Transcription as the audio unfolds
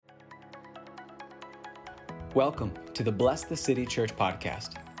Welcome to the Bless the City Church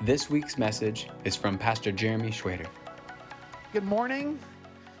podcast. This week's message is from Pastor Jeremy Schwader. Good morning.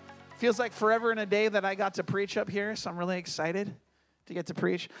 Feels like forever and a day that I got to preach up here, so I'm really excited to get to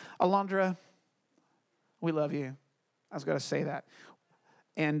preach. Alondra, we love you. I was going to say that.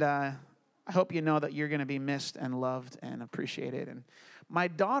 And I hope you know that you're going to be missed and loved and appreciated. And my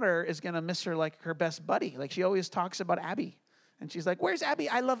daughter is going to miss her like her best buddy. Like she always talks about Abby. And she's like, where's Abby?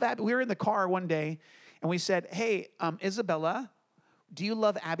 I love Abby. We were in the car one day and we said, hey, Isabella, do you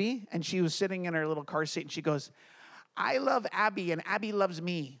love Abby? And she was sitting in her little car seat and she goes, I love Abby and Abby loves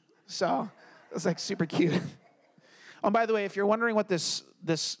me. So it was like super cute. Oh, by the way, if you're wondering what this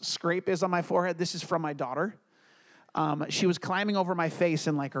scrape is on my forehead, this is from my daughter. She was climbing over my face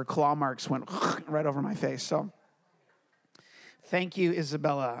and like her claw marks went right over my face. So thank you,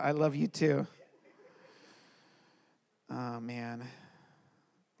 Isabella. I love you too. Oh, man.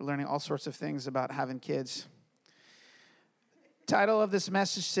 We're learning all sorts of things about having kids. Title of this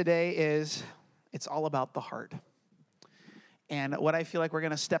message today is, It's All About the Heart. And what I feel like we're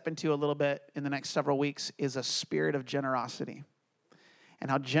going to step into a little bit in the next several weeks is a spirit of generosity.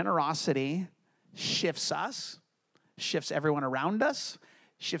 And how generosity shifts us, shifts everyone around us,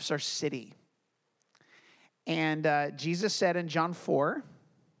 shifts our city. And Jesus said in John 4,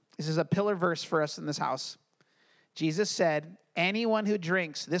 this is a pillar verse for us in this house. Jesus said, anyone who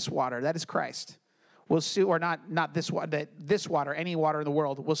drinks this water, that is Christ, will soon, or not this water, any water in the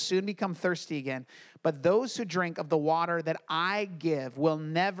world, will soon become thirsty again. But those who drink of the water that I give will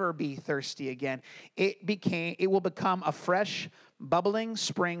never be thirsty again. It will become a fresh, bubbling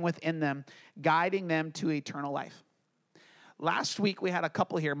spring within them, guiding them to eternal life. Last week, we had a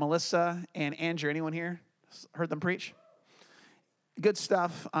couple here, Melissa and Andrew. Anyone here heard them preach? Good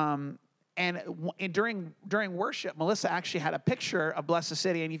stuff. And during worship, Melissa actually had a picture of Bless the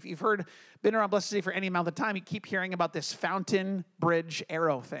City. And if you've been around Bless the City for any amount of time, you keep hearing about this fountain, bridge,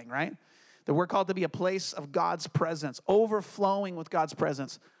 arrow thing, right? That we're called to be a place of God's presence, overflowing with God's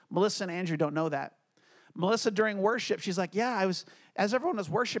presence. Melissa and Andrew don't know that. Melissa, during worship, she's like, yeah, as everyone was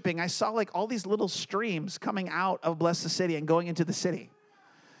worshiping, I saw like all these little streams coming out of Bless the City and going into the city.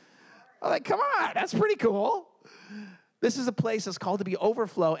 I'm like, come on, that's pretty cool. This is a place that's called to be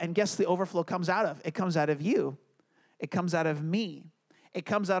overflow, and guess the overflow comes out of? It comes out of you. It comes out of me. It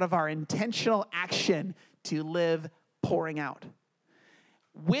comes out of our intentional action to live pouring out.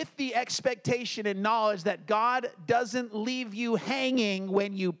 With the expectation and knowledge that God doesn't leave you hanging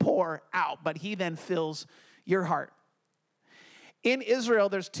when you pour out, but he then fills your heart. In Israel,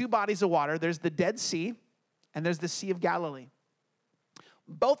 there's two bodies of water. There's the Dead Sea, and there's the Sea of Galilee.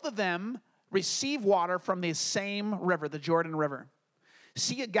 Both of them receive water from the same river, the Jordan River.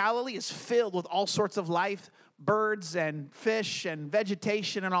 Sea of Galilee is filled with all sorts of life, birds and fish and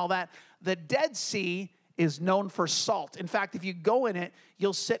vegetation and all that. The Dead Sea is known for salt. In fact, if you go in it,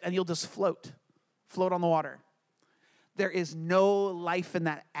 you'll sit and you'll just float on the water. There is no life in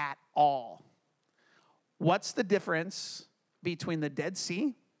that at all. What's the difference between the Dead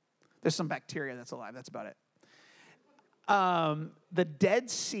Sea? There's some bacteria that's alive. That's about it. The Dead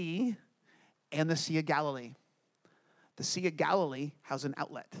Sea and the Sea of Galilee. The Sea of Galilee has an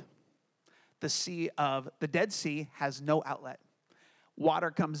outlet. The Dead Sea has no outlet.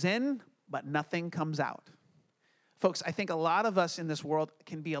 Water comes in, but nothing comes out. Folks, I think a lot of us in this world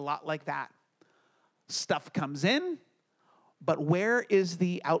can be a lot like that. Stuff comes in, but where is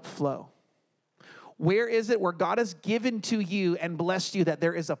the outflow? Where is it where God has given to you and blessed you that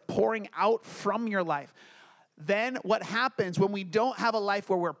there is a pouring out from your life? Then what happens when we don't have a life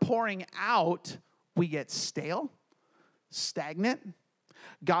where we're pouring out, we get stale, stagnant.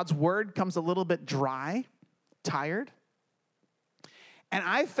 God's word comes a little bit dry, tired. And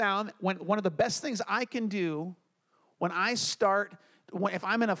I found one of the best things I can do if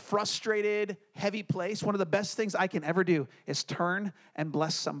I'm in a frustrated, heavy place, one of the best things I can ever do is turn and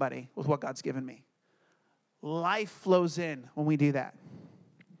bless somebody with what God's given me. Life flows in when we do that.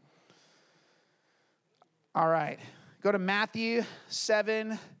 All right, go to Matthew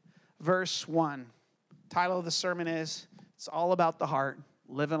 7, verse 1. Title of the sermon is, It's All About the Heart,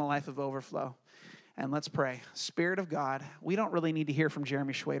 Living a Life of Overflow. And let's pray. Spirit of God, we don't really need to hear from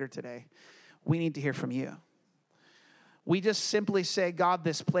Jeremy Schwader today. We need to hear from you. We just simply say, God,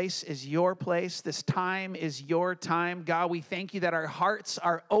 this place is your place. This time is your time. God, we thank you that our hearts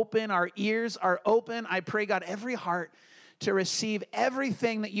are open, our ears are open. I pray, God, every heart to receive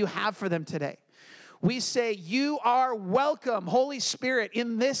everything that you have for them today. We say, you are welcome, Holy Spirit,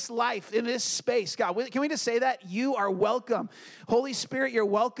 in this life, in this space. God, can we just say that? You are welcome. Holy Spirit, you're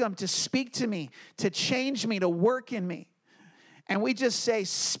welcome to speak to me, to change me, to work in me. And we just say,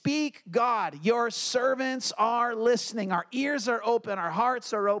 speak, God. Your servants are listening. Our ears are open. Our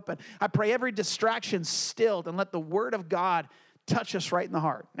hearts are open. I pray every distraction stilled and let the word of God touch us right in the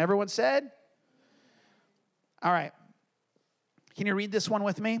heart. Everyone said? All right. Can you read this one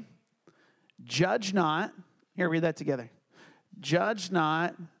with me? Judge not. Here, read that together. Judge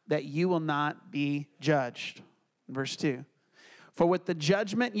not that you will not be judged. Verse 2. For with the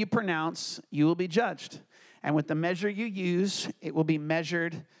judgment you pronounce, you will be judged. And with the measure you use, it will be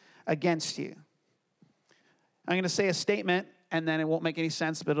measured against you. I'm going to say a statement, and then it won't make any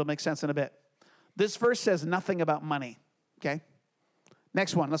sense, but it'll make sense in a bit. This verse says nothing about money, okay?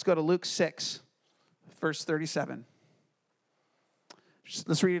 Next one, let's go to Luke 6, verse 37.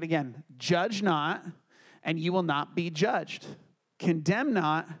 Let's read it again. Judge not, and you will not be judged. Condemn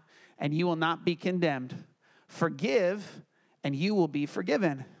not, and you will not be condemned. Forgive, and you will be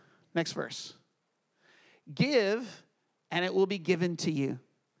forgiven. Next verse. Give, and it will be given to you.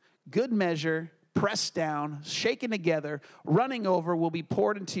 Good measure, pressed down, shaken together, running over, will be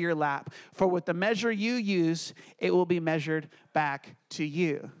poured into your lap. For with the measure you use, it will be measured back to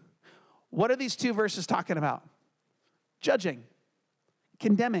you. What are these two verses talking about? Judging,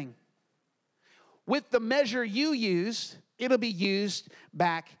 condemning. With the measure you use, it'll be used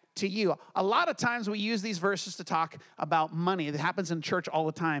back to you. A lot of times we use these verses to talk about money. It happens in church all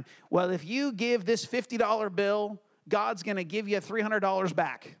the time. Well, if you give this $50 bill, God's going to give you $300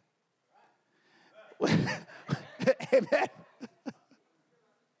 back. Amen.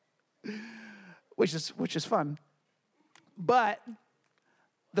 Which is fun. But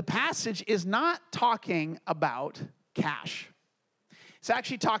the passage is not talking about cash. It's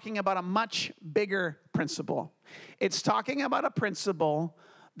actually talking about a much bigger principle. It's talking about a principle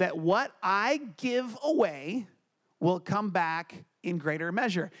that what I give away will come back in greater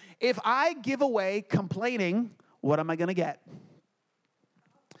measure. If I give away complaining, what am I going to get?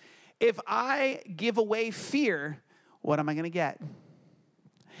 If I give away fear, what am I going to get?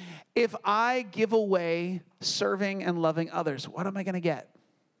 If I give away serving and loving others, what am I going to get?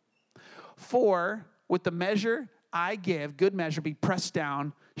 For with the measure I give, good measure, be pressed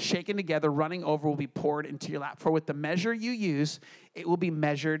down, shaken together, running over, will be poured into your lap. For with the measure you use, it will be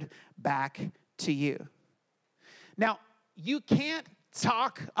measured back to you. Now, you can't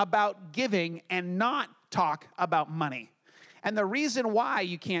talk about giving and not talk about money. And the reason why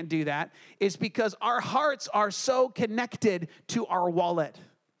you can't do that is because our hearts are so connected to our wallet.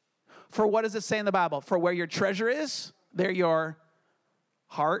 For what does it say in the Bible? For where your treasure is, there your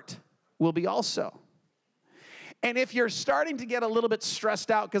heart will be also. And if you're starting to get a little bit stressed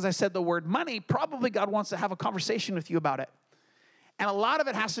out because I said the word money, probably God wants to have a conversation with you about it. And a lot of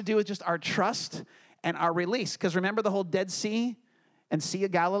it has to do with just our trust and our release. Because remember the whole Dead Sea and Sea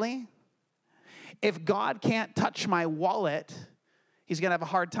of Galilee? If God can't touch my wallet, he's going to have a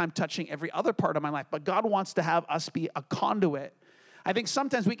hard time touching every other part of my life. But God wants to have us be a conduit. I think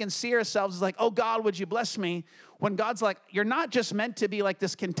sometimes we can see ourselves as like, oh, God, would you bless me? When God's like, you're not just meant to be like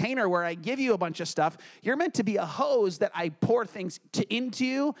this container where I give you a bunch of stuff. You're meant to be a hose that I pour things into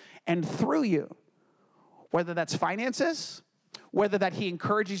you and through you. Whether that's finances, whether that he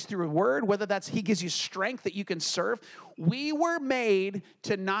encourages through a word, whether that's he gives you strength that you can serve. We were made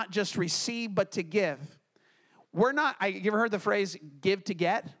to not just receive, but to give. You ever heard the phrase, give to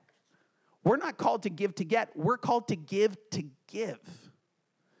get? We're not called to get. We're called to give to give.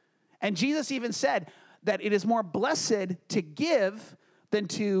 And Jesus even said that it is more blessed to give than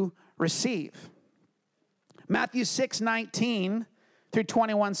to receive. Matthew 6:19 through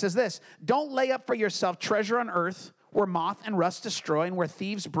 21 says this, don't lay up for yourself treasure on earth where moth and rust destroy and where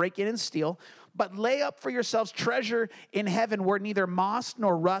thieves break in and steal, but lay up for yourselves treasure in heaven where neither moth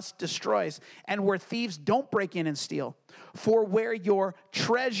nor rust destroys and where thieves don't break in and steal. For where your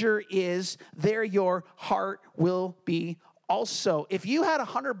treasure is, there your heart will be also. If you had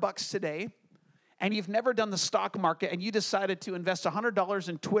 $100 today and you've never done the stock market and you decided to invest $100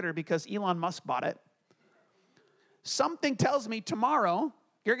 in Twitter because Elon Musk bought it, something tells me tomorrow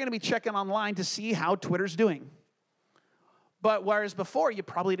you're going to be checking online to see how Twitter's doing. But whereas before, you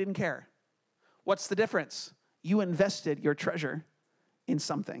probably didn't care. What's the difference? You invested your treasure in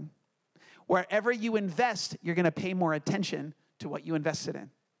something. Wherever you invest, you're going to pay more attention to what you invested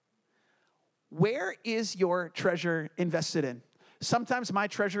in. Where is your treasure invested in? Sometimes my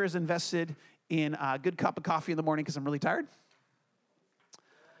treasure is invested in a good cup of coffee in the morning because I'm really tired.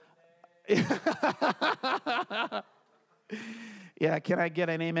 Yeah, can I get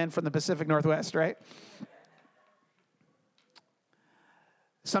an amen from the Pacific Northwest, right?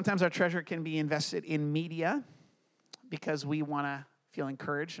 Sometimes our treasure can be invested in media because we want to feel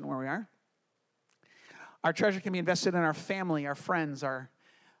encouraged in where we are. Our treasure can be invested in our family, our friends, our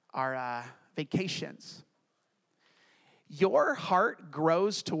vacations. Your heart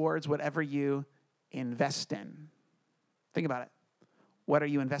grows towards whatever you invest in. Think about it. What are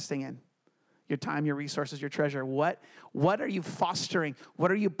you investing in? Your time, your resources, your treasure. What are you fostering?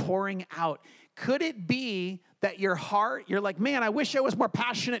 What are you pouring out? Could it be that your heart, you're like, man, I wish I was more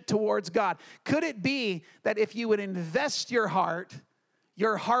passionate towards God. Could it be that if you would invest your heart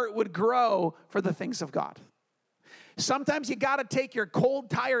would grow for the things of God? Sometimes you got to take your cold,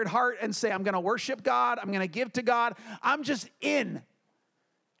 tired heart and say, I'm going to worship God. I'm going to give to God. I'm just in.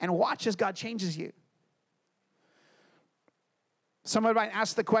 And watch as God changes you. Someone might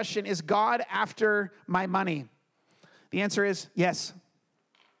ask the question, is God after my money? The answer is yes.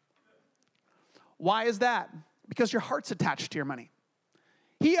 Why is that? Because your heart's attached to your money.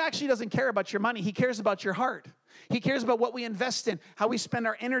 He actually doesn't care about your money. He cares about your heart. He cares about what we invest in, how we spend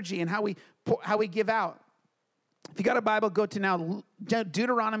our energy, and how we give out. If you got a Bible, go to now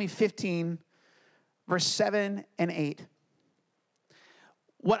Deuteronomy 15, verse 7 and 8.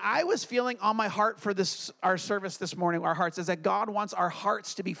 What I was feeling on my heart for our service this morning, our hearts, is that God wants our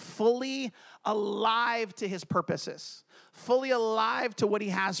hearts to be fully alive to his purposes, fully alive to what he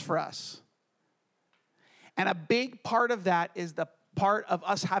has for us. And a big part of that is the part of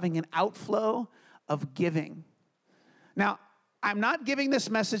us having an outflow of giving. Now, I'm not giving this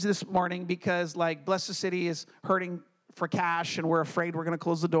message this morning because, like, Blessed City is hurting for cash and we're afraid we're going to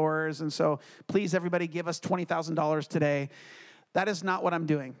close the doors. And so please, everybody, give us $20,000 today. That is not what I'm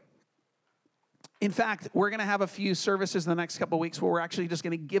doing. In fact, we're going to have a few services in the next couple of weeks where we're actually just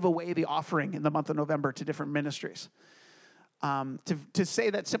going to give away the offering in the month of November to different ministries.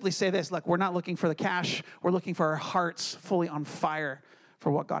 Simply say this, look, we're not looking for the cash. We're looking for our hearts fully on fire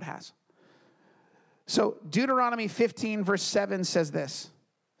for what God has. So Deuteronomy 15, verse 7 says this.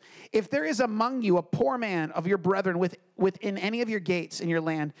 If there is among you a poor man of your brethren within any of your gates in your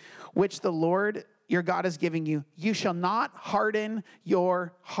land, which the Lord your God is giving you, you shall not harden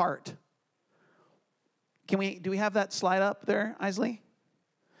your heart. Do we have that slide up there, Isley?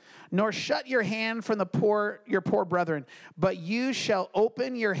 Nor shut your hand from your poor brethren, but you shall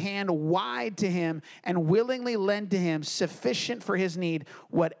open your hand wide to him and willingly lend to him sufficient for his need,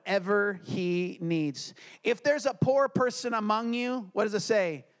 whatever he needs. If there's a poor person among you, what does it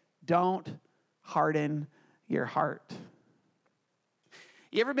say? Don't harden your heart.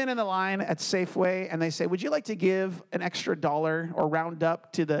 You ever been in the line at Safeway and they say, would you like to give an extra $1 or round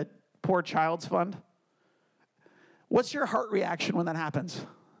up to the poor child's fund? What's your heart reaction when that happens?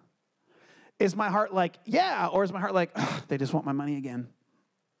 Is my heart like, yeah, or is my heart like, they just want my money again?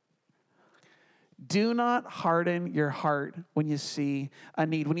 Do not harden your heart when you see a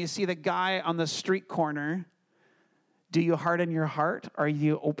need. When you see the guy on the street corner, do you harden your heart or do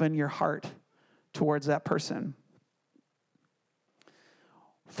you open your heart towards that person?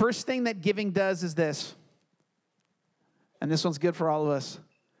 First thing that giving does is this, and this one's good for all of us.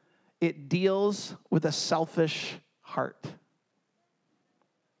 It deals with a selfish heart.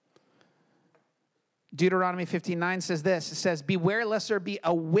 Deuteronomy 15:9 says this. It says, beware lest there be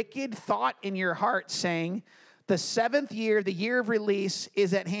a wicked thought in your heart, saying, the 7th year, the year of release,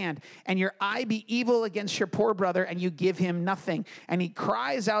 is at hand, and your eye be evil against your poor brother, and you give him nothing. And he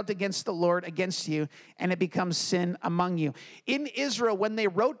cries out against the Lord against you, and it becomes sin among you. In Israel, when they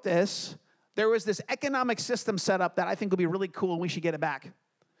wrote this, there was this economic system set up that I think would be really cool, and we should get it back.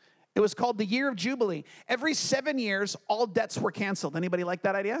 It was called the Year of Jubilee. Every 7 years, all debts were canceled. Anybody like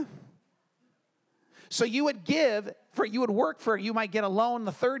that idea? So you would you might get a loan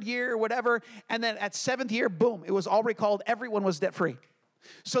the 3rd year or whatever, and then at 7th year, boom, it was all recalled. Everyone was debt-free.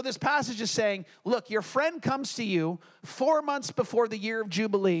 So this passage is saying, look, your friend comes to you 4 months before the year of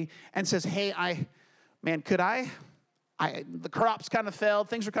Jubilee and says, hey, the crops kind of failed,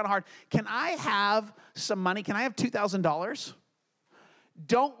 things were kind of hard. Can I have some money? Can I have $2,000?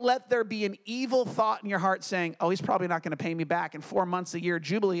 Don't let there be an evil thought in your heart saying, oh, he's probably not going to pay me back. In 4 months, the year of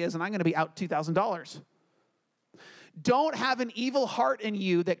Jubilee is, and I'm going to be out $2,000. Don't have an evil heart in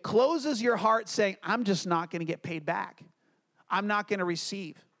you that closes your heart saying, I'm just not going to get paid back. I'm not going to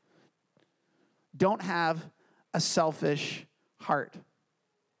receive. Don't have a selfish heart.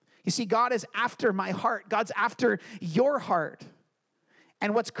 You see, God is after my heart. God's after your heart.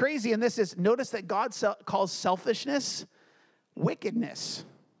 And what's crazy in this is, notice that God calls selfishness wickedness.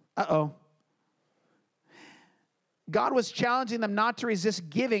 Uh-oh. God was challenging them not to resist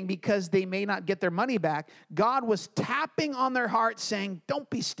giving because they may not get their money back. God was tapping on their heart saying, don't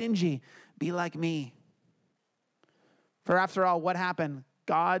be stingy, be like me. For after all, what happened?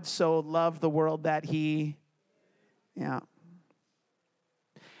 God so loved the world that he,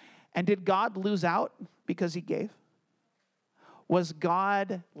 And did God lose out because he gave? Was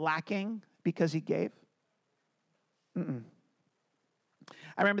God lacking because he gave? Mm-mm.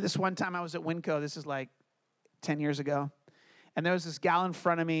 I remember this one time I was at Winco. This is like 10 years ago. And there was this gal in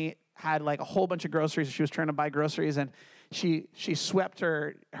front of me, had like a whole bunch of groceries. She was trying to buy groceries, and she swept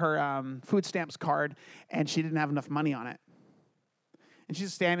her food stamps card, and she didn't have enough money on it. And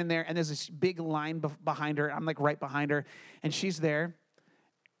she's standing there, and there's this big line behind her. I'm like right behind her, and she's there.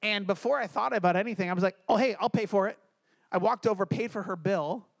 And before I thought about anything, I was like, oh, hey, I'll pay for it. I walked over, paid for her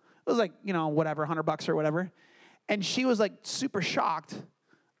bill. It was like, whatever, $100 or whatever. And she was like super shocked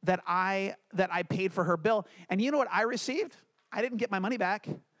that I paid for her bill. And you know what I received? I didn't get my money back,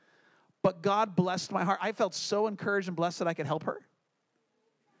 but God blessed my heart. I felt so encouraged and blessed that I could help her.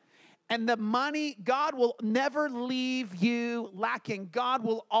 And the money, God will never leave you lacking. God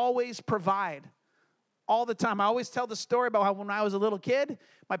will always provide. All the time. I always tell the story about how when I was a little kid,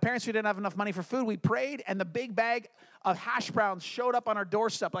 my parents, we didn't have enough money for food. We prayed, and the big bag of hash browns showed up on our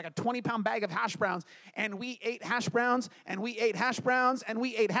doorstep, like a 20-pound bag of hash browns. And we ate hash browns, and we ate hash browns, and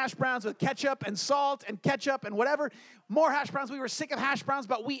we ate hash browns with ketchup and salt and ketchup and whatever. More hash browns. We were sick of hash browns,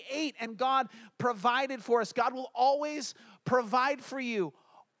 but we ate, and God provided for us. God will always provide for you.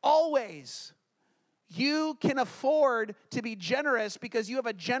 Always. You can afford to be generous because you have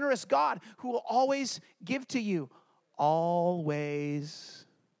a generous God who will always give to you. Always.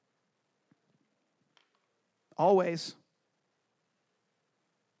 Always.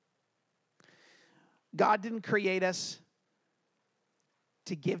 God didn't create us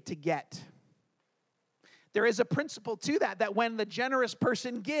to give to get. There is a principle to that when the generous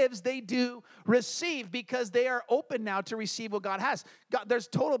person gives, they do receive because they are open now to receive what God has. There's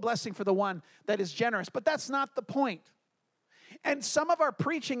total blessing for the one that is generous, but that's not the point. And some of our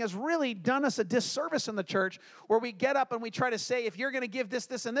preaching has really done us a disservice in the church where we get up and we try to say, if you're going to give this,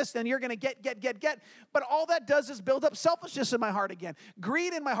 this, and this, then you're going to get. But all that does is build up selfishness in my heart again,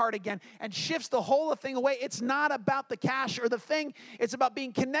 greed in my heart again, and shifts the whole thing away. It's not about the cash or the thing. It's about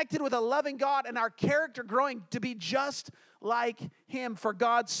being connected with a loving God and our character growing to be just like him. For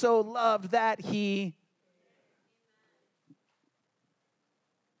God so loved that he...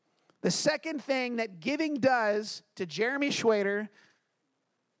 The second thing that giving does to Jeremy Schwader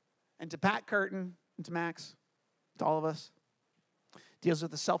and to Pat Curtin and to Max, to all of us, deals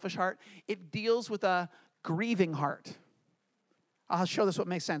with a selfish heart. It deals with a grieving heart. I'll show this what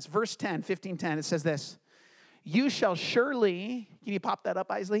makes sense. Verse 10, 15:10, it says this. You shall surely, can you pop that up,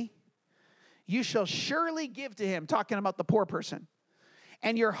 Isley? You shall surely give to him, talking about the poor person.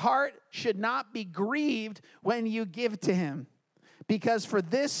 And your heart should not be grieved when you give to him. Because for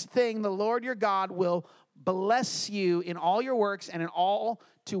this thing, the Lord your God will bless you in all your works and in all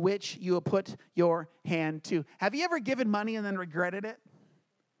to which you will put your hand to. Have you ever given money and then regretted it?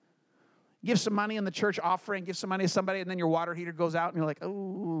 Give some money in the church offering, give some money to somebody, and then your water heater goes out, and you're like,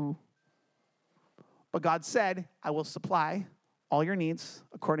 oh. But God said, I will supply all your needs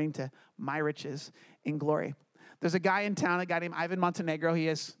according to my riches in glory. There's a guy in town, a guy named Ivan Montenegro.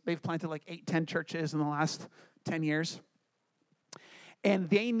 They've planted like 8-10 churches in the last 10 years. And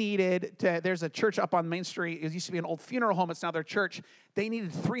they needed there's a church up on Main Street. It used to be an old funeral home. It's now their church. They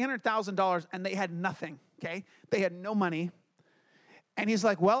needed $300,000, and they had nothing, okay? They had no money. And he's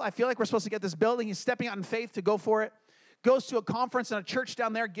like, well, I feel like we're supposed to get this building. He's stepping out in faith to go for it. Goes to a conference, and a church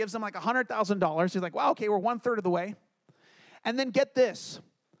down there gives him like $100,000. He's like, wow, okay, we're 1/3 of the way. And then get this.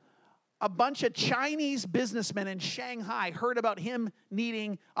 A bunch of Chinese businessmen in Shanghai heard about him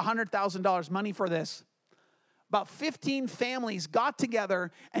needing $100,000, money for this. About 15 families got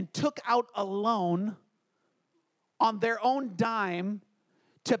together and took out a loan on their own dime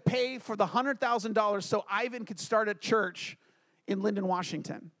to pay for the $100,000 so Ivan could start a church in Linden,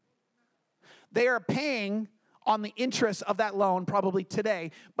 Washington. They are paying on the interest of that loan probably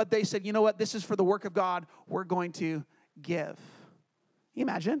today, but they said, you know what, this is for the work of God. We're going to give. Can you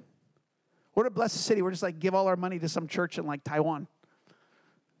imagine? We're to bless the city. We're just like, give all our money to some church in like Taiwan.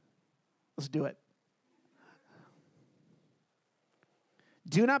 Let's do it.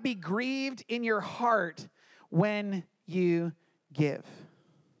 Do not be grieved in your heart when you give.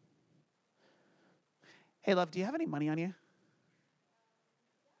 Hey, love, do you have any money on you?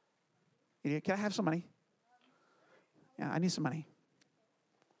 Can I have some money? Yeah, I need some money.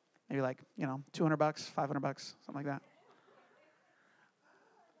 Maybe like, $200, $500, something like that.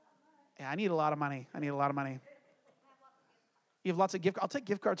 Yeah, I need a lot of money. You have lots of I'll take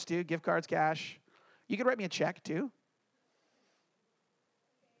gift cards too, gift cards, cash. You could write me a check too.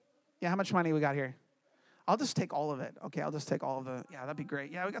 Yeah, how much money we got here? I'll just take all of it. Okay, I'll just take all of the, yeah, that'd be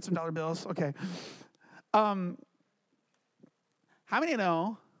great. Yeah, we got some dollar bills. Okay. How many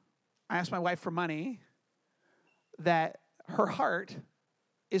know I asked my wife for money, that her heart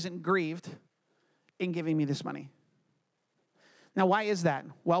isn't grieved in giving me this money. Now, why is that?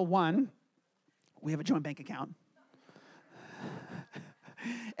 Well, one, we have a joint bank account.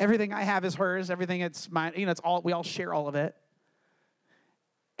 Everything I have is hers. Everything it's mine. It's all, we all share all of it.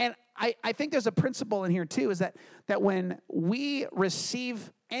 And I think there's a principle in here too, is that when we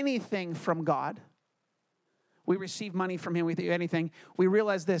receive anything from God, we receive money from him, we do anything, we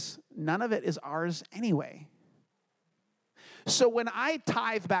realize this, none of it is ours anyway. So when I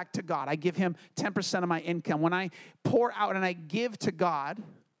tithe back to God, I give him 10% of my income. When I pour out and I give to God,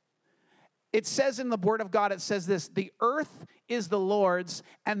 it says in the word of God, it says this, the earth is the Lord's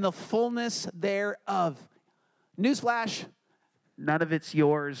and the fullness thereof. Newsflash, none of it's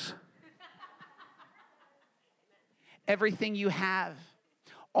yours. Everything you have,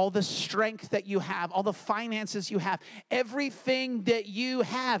 all the strength that you have, all the finances you have, everything that you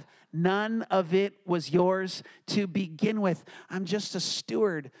have, none of it was yours to begin with. I'm just a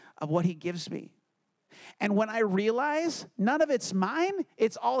steward of what he gives me. And when I realize none of it's mine,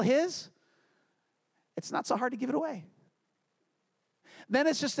 it's all his, it's not so hard to give it away. Then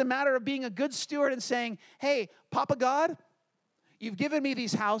it's just a matter of being a good steward and saying, hey, Papa God, you've given me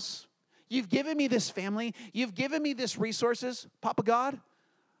these house. You've given me this family. You've given me this resources. Papa God,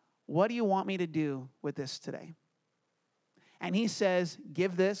 what do you want me to do with this today? And he says,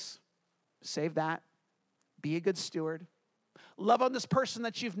 give this, save that, be a good steward. Love on this person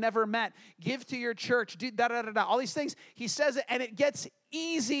that you've never met. Give to your church. Do da-da-da-da. All these things. He says it, and it gets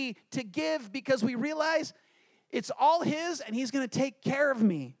easy to give because we realize it's all his, and he's going to take care of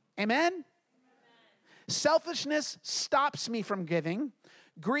me. Amen? Selfishness stops me from giving.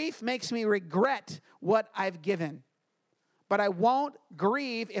 Grief makes me regret what I've given. But I won't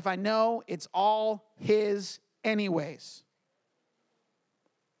grieve if I know it's all his anyways.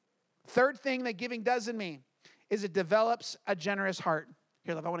 Third thing that giving does in me is it develops a generous heart.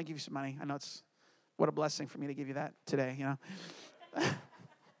 Here, love, I want to give you some money. I know it's what a blessing for me to give you that today,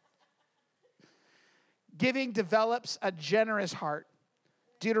 Giving develops a generous heart.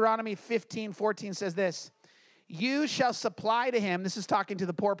 Deuteronomy 15:14 says this, you shall supply to him, this is talking to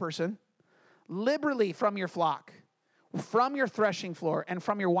the poor person, liberally from your flock, from your threshing floor, and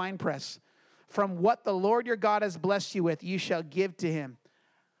from your winepress. From what the Lord your God has blessed you with, you shall give to him.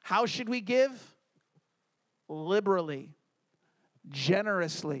 How should we give? Liberally,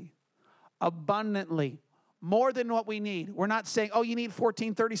 generously, abundantly, more than what we need. We're not saying, oh, you need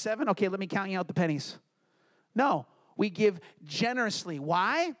 1437? Okay, let me count you out the pennies. No, we give generously.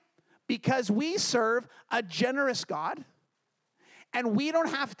 Why? Because we serve a generous God, and we don't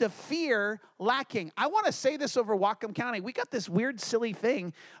have to fear lacking. I want to say this over Whatcom County. We got this weird, silly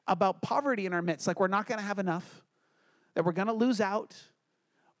thing about poverty in our midst, like we're not going to have enough, that we're going to lose out.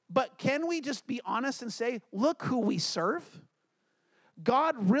 But can we just be honest and say, look who we serve?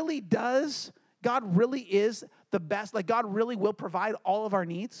 God really does. God really is the best. Like God really will provide all of our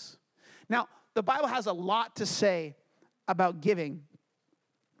needs. Now, the Bible has a lot to say about giving.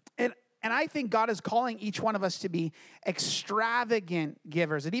 And I think God is calling each one of us to be extravagant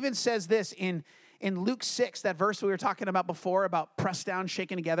givers. It even says this in Luke 6, that verse we were talking about before, about pressed down,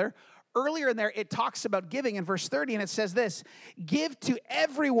 shaken together. Earlier in there, it talks about giving in verse 30, and it says this, give to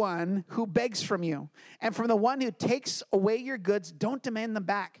everyone who begs from you, and from the one who takes away your goods, don't demand them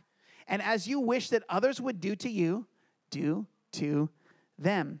back. And as you wish that others would do to you, do to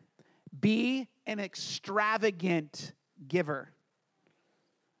them. Be an extravagant giver.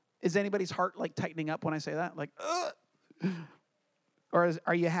 Is anybody's heart like tightening up when I say that? Like, ugh. Or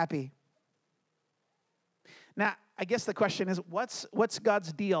are you happy? Now, I guess the question is, what's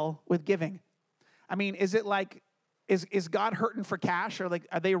God's deal with giving? I mean, is it like, is God hurting for cash? Or like,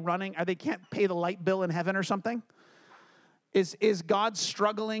 they can't pay the light bill in heaven or something? Is God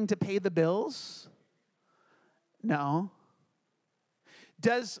struggling to pay the bills? No.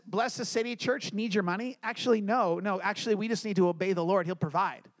 Does Bless the City Church need your money? Actually, no. Actually, we just need to obey the Lord. He'll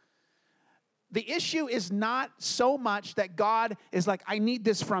provide. The issue is not so much that God is like, I need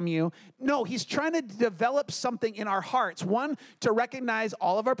this from you. No, he's trying to develop something in our hearts. One, to recognize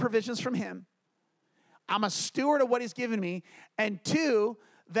all of our provisions from him. I'm a steward of what he's given me. And two,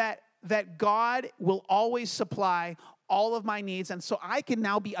 that God will always supply all of my needs. And so I can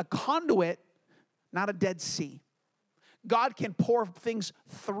now be a conduit, not a Dead Sea. God can pour things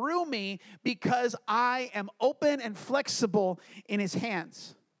through me because I am open and flexible in his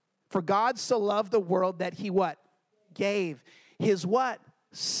hands. For God so loved the world that he what? Gave. His what?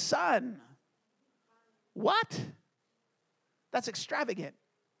 Son. What? That's extravagant.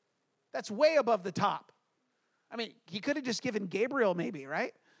 That's way above the top. I mean, he could have just given Gabriel maybe,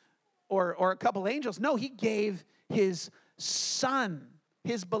 right? Or a couple angels. No, he gave his son,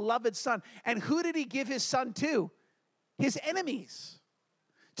 his beloved son. And who did he give his son to? His enemies.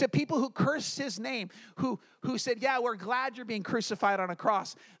 To people who cursed his name, who said, yeah, we're glad you're being crucified on a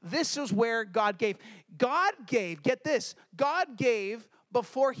cross. This is where God gave. God gave, get this, God gave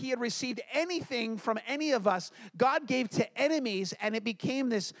before he had received anything from any of us. God gave to enemies, and it became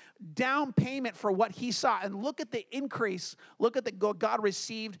this down payment for what he saw. And look at the increase. Look at what God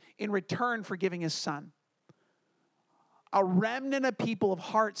received in return for giving his son. A remnant of people of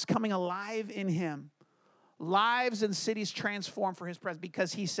hearts coming alive in him. Lives and cities transformed for his presence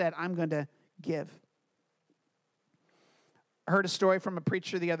because he said, I'm going to give. I heard a story from a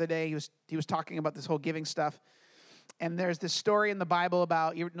preacher the other day. He was talking about this whole giving stuff. And there's this story in the Bible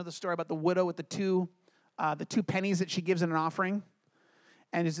about, you know the story about the widow with the two pennies that she gives in an offering?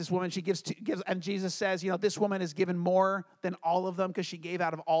 And is this woman, she gives, and Jesus says, this woman has given more than all of them because she gave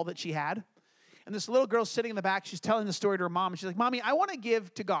out of all that she had. And this little girl sitting in the back, she's telling the story to her mom. And she's like, Mommy, I want to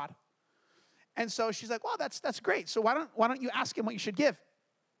give to God. And so she's like, well, that's great. So why don't you ask him what you should give?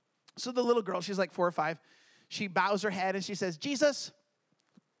 So the little girl, she's like 4 or 5, she bows her head and she says, Jesus,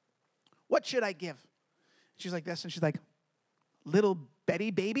 what should I give? She's like this, and she's like, little Betty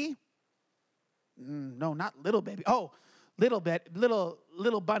baby? No, not little baby. Oh, little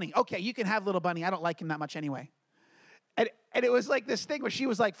bunny. Okay, you can have little bunny. I don't like him that much anyway. And it was like this thing where she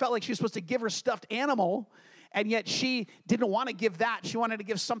was like, felt like she was supposed to give her stuffed animal, and yet she didn't want to give that. She wanted to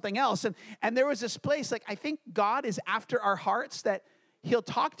give something else. And there was this place, like I think God is after our hearts, that he'll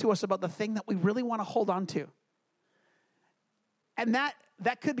talk to us about the thing that we really want to hold on to. And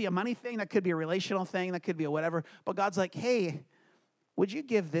that could be a money thing, that could be a relational thing, that could be a whatever. But God's like, hey, would you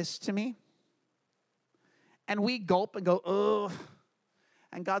give this to me? And we gulp and go, ugh.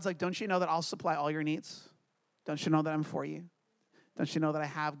 And God's like, don't you know that I'll supply all your needs? Don't you know that I'm for you? Don't you know that I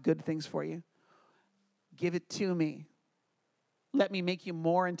have good things for you? Give it to me. Let me make you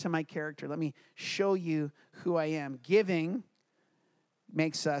more into my character. Let me show you who I am. Giving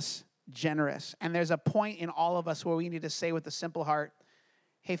makes us generous. And there's a point in all of us where we need to say with a simple heart,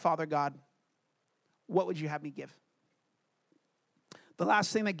 hey, Father God, what would you have me give? The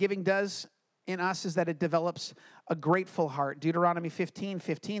last thing that giving does in us is that it develops a grateful heart. Deuteronomy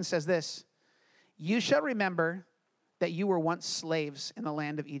 15:15 says this, you shall remember that you were once slaves in the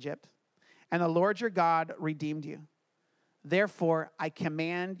land of Egypt, and the Lord your God redeemed you. Therefore, I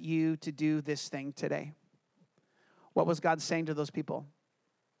command you to do this thing today. What was God saying to those people?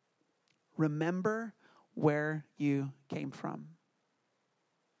 Remember where you came from.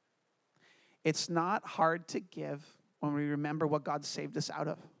 It's not hard to give when we remember what God saved us out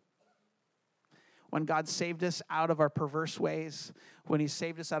of. When God saved us out of our perverse ways, when he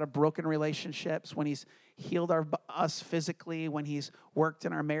saved us out of broken relationships, when he's healed us physically, when he's worked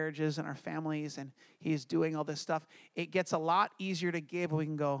in our marriages and our families, and he's doing all this stuff, it gets a lot easier to give when we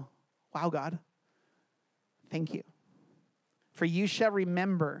can go, wow, God, thank you. For you shall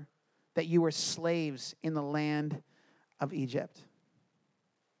remember that you were slaves in the land of Egypt.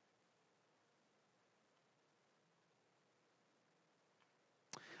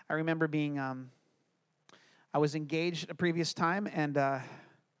 I remember being... I was engaged a previous time, and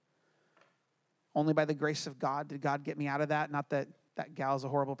only by the grace of God did God get me out of that. Not that that gal's a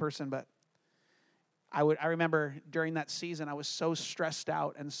horrible person, but I remember during that season, I was so stressed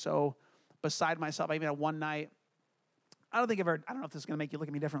out and so beside myself. I even had one night, I don't know if this is going to make you look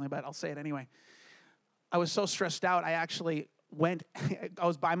at me differently, but I'll say it anyway. I was so stressed out, I actually I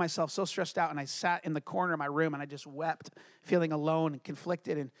was by myself, so stressed out, and I sat in the corner of my room, and I just wept, feeling alone and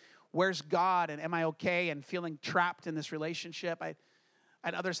conflicted, and where's God, and am I okay, and feeling trapped in this relationship. I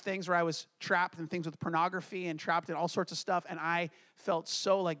had other things where I was trapped in things with pornography and trapped in all sorts of stuff, and I felt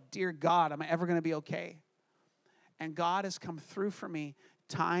so like, dear God, am I ever going to be okay? And God has come through for me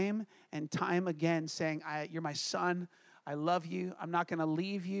time and time again, saying, you're my son, I love you, I'm not going to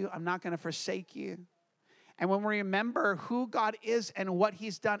leave you, I'm not going to forsake you. And when we remember who God is and what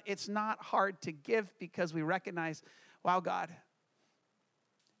he's done, it's not hard to give because we recognize, wow, God,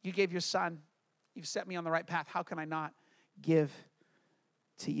 you gave your son. You've set me on the right path. How can I not give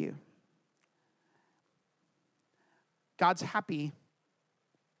to you? God's happy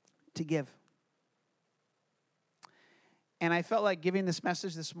to give. And I felt like giving this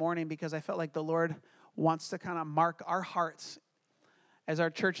message this morning because I felt like the Lord wants to kind of mark our hearts as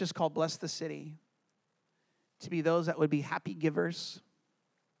our church is called Bless the City, to be those that would be happy givers,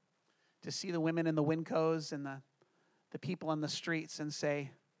 to see the women in the Wincos and the people on the streets and say,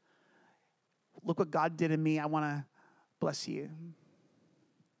 look what God did in me. I want to bless you.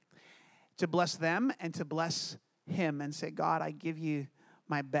 To bless them and to bless him and say, God, I give you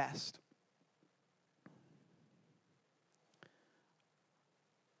my best.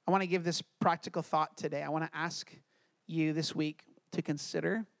 I want to give this practical thought today. I want to ask you this week to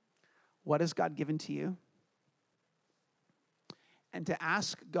consider, what has God given to you? And to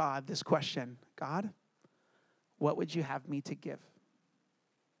ask God this question, God, what would you have me to give?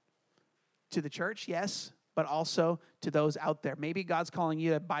 To the church, yes, but also to those out there. Maybe God's calling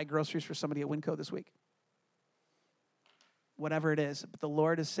you to buy groceries for somebody at Winco this week. Whatever it is. But the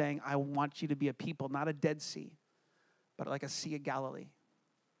Lord is saying, I want you to be a people, not a Dead Sea, but like a Sea of Galilee.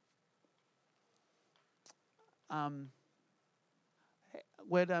 Can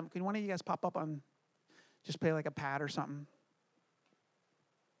one of you guys pop up on, just play like a pad or something?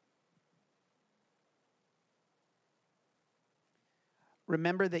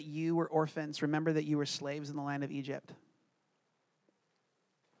 Remember that you were orphans. Remember that you were slaves in the land of Egypt.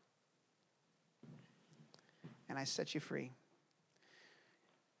 And I set you free.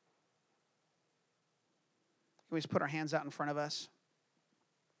 Can we just put our hands out in front of us?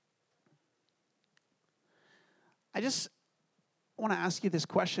 I just want to ask you this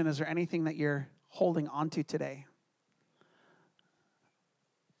question. Is there anything that you're holding on to today?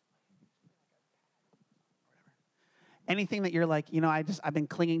 Anything that you're like, I've been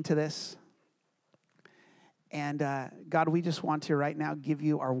clinging to this. And God, we just want to right now give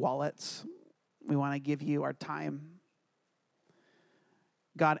you our wallets. We want to give you our time.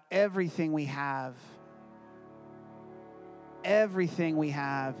 God, everything we have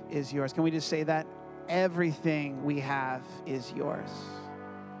is yours. Can we just say that? Everything we have is yours.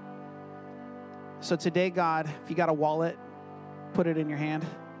 So today, God, if you got a wallet, put it in your hand.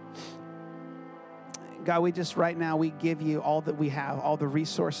 God, we just right now, we give you all that we have, all the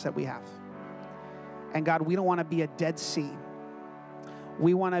resource that we have. And God, we don't want to be a Dead Sea.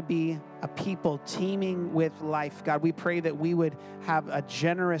 We want to be a people teeming with life. God, we pray that we would have a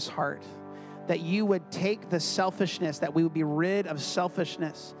generous heart, that you would take the selfishness, that we would be rid of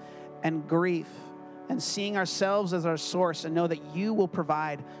selfishness and grief and seeing ourselves as our source, and know that you will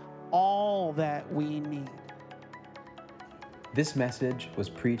provide all that we need. This message was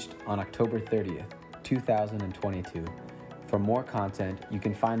preached on October 30th, 2022. For more content, you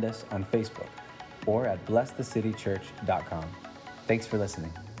can find us on Facebook or at blessthecitychurch.com. Thanks for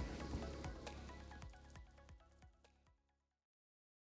listening.